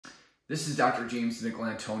This is Dr. James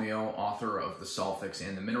DiNicolantonio, author of The Salt Fix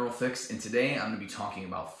and The Mineral Fix, and today I'm going to be talking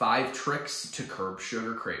about 5 tricks to curb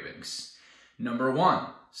sugar cravings. Number 1,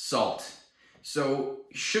 salt. So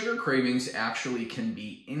sugar cravings actually can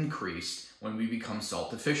be increased when we become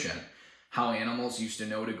salt deficient. How animals used to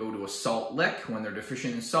know to go to a salt lick when they're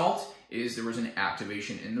deficient in salt is there was an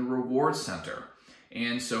activation in the reward center.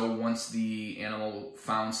 And so once the animal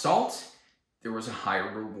found salt, there was a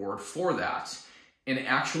higher reward for that. And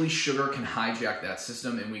actually sugar can hijack that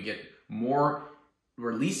system and we get more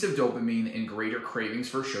release of dopamine and greater cravings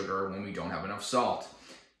for sugar when we don't have enough salt.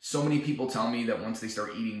 So many people tell me that once they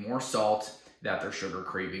start eating more salt, that their sugar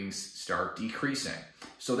cravings start decreasing.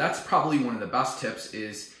 So that's probably one of the best tips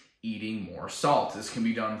is eating more salt. This can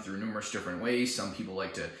be done through numerous different ways. Some people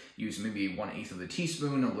like to use maybe 1/8 of a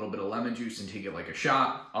teaspoon, a little bit of lemon juice and take it like a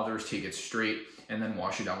shot. Others take it straight and then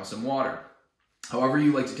wash it down with some water. However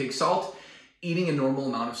you like to take salt, eating a normal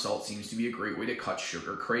amount of salt seems to be a great way to cut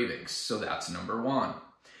sugar cravings. So that's number 1.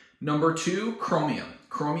 Number 2, chromium.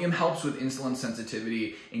 Chromium helps with insulin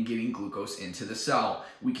sensitivity and getting glucose into the cell.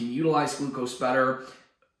 We can utilize glucose better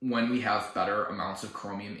when we have better amounts of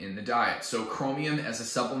chromium in the diet. So chromium as a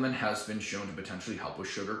supplement has been shown to potentially help with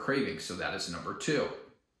sugar cravings. So that is number 2.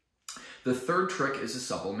 The third trick is a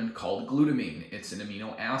supplement called glutamine. It's an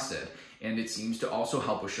amino acid, and it seems to also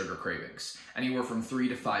help with sugar cravings. Anywhere from 3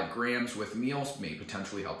 to 5 grams with meals may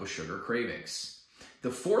potentially help with sugar cravings.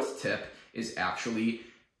 The fourth tip is actually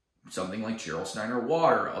something like Gerald Steiner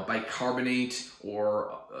water. A bicarbonate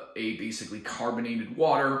or a basically carbonated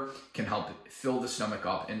water can help fill the stomach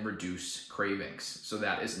up and reduce cravings. So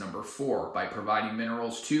that is number 4. By providing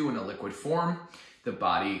minerals too in a liquid form, the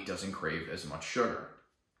body doesn't crave as much sugar.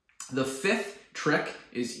 The 5th trick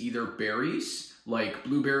is either berries, like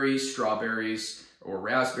blueberries, strawberries, or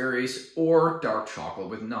raspberries, or dark chocolate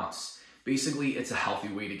with nuts. Basically, it's a healthy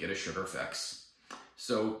way to get a sugar fix.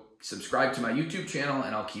 So subscribe to my YouTube channel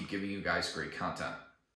and I'll keep giving you guys great content.